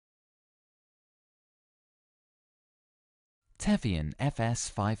Tevion FS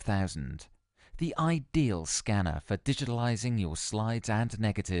 5000, the ideal scanner for digitalizing your slides and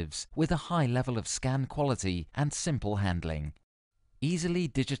negatives with a high level of scan quality and simple handling. Easily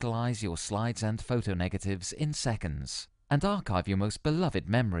digitalize your slides and photo negatives in seconds and archive your most beloved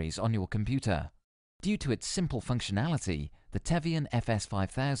memories on your computer. Due to its simple functionality, the Tevion FS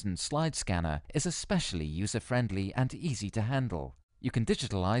 5000 slide scanner is especially user-friendly and easy to handle. You can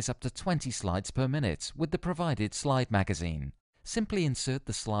digitalize up to 20 slides per minute with the provided slide magazine. Simply insert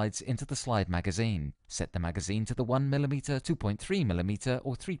the slides into the slide magazine. Set the magazine to the 1mm, 2.3mm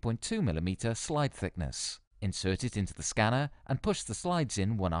or 3.2mm slide thickness. Insert it into the scanner and push the slides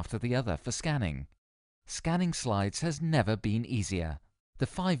in one after the other for scanning. Scanning slides has never been easier. The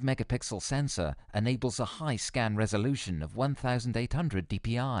 5-megapixel sensor enables a high scan resolution of 1800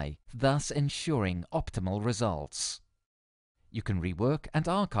 dpi, thus ensuring optimal results. You can rework and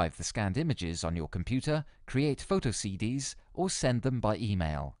archive the scanned images on your computer, create photo CDs, or send them by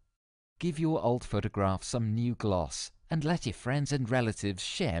email. Give your old photograph some new gloss and let your friends and relatives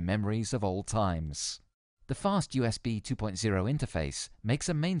share memories of old times. The fast USB 2.0 interface makes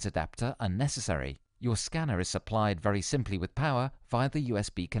a mains adapter unnecessary. Your scanner is supplied very simply with power via the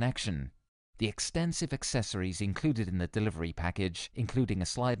USB connection. The extensive accessories included in the delivery package, including a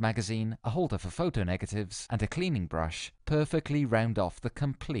slide magazine, a holder for photo negatives, and a cleaning brush, perfectly round off the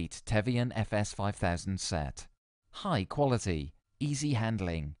complete Tevion FS 5000 set. High quality, easy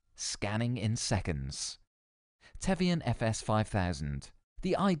handling, scanning in seconds. Tevion FS 5000,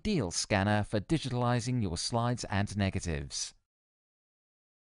 the ideal scanner for digitalizing your slides and negatives.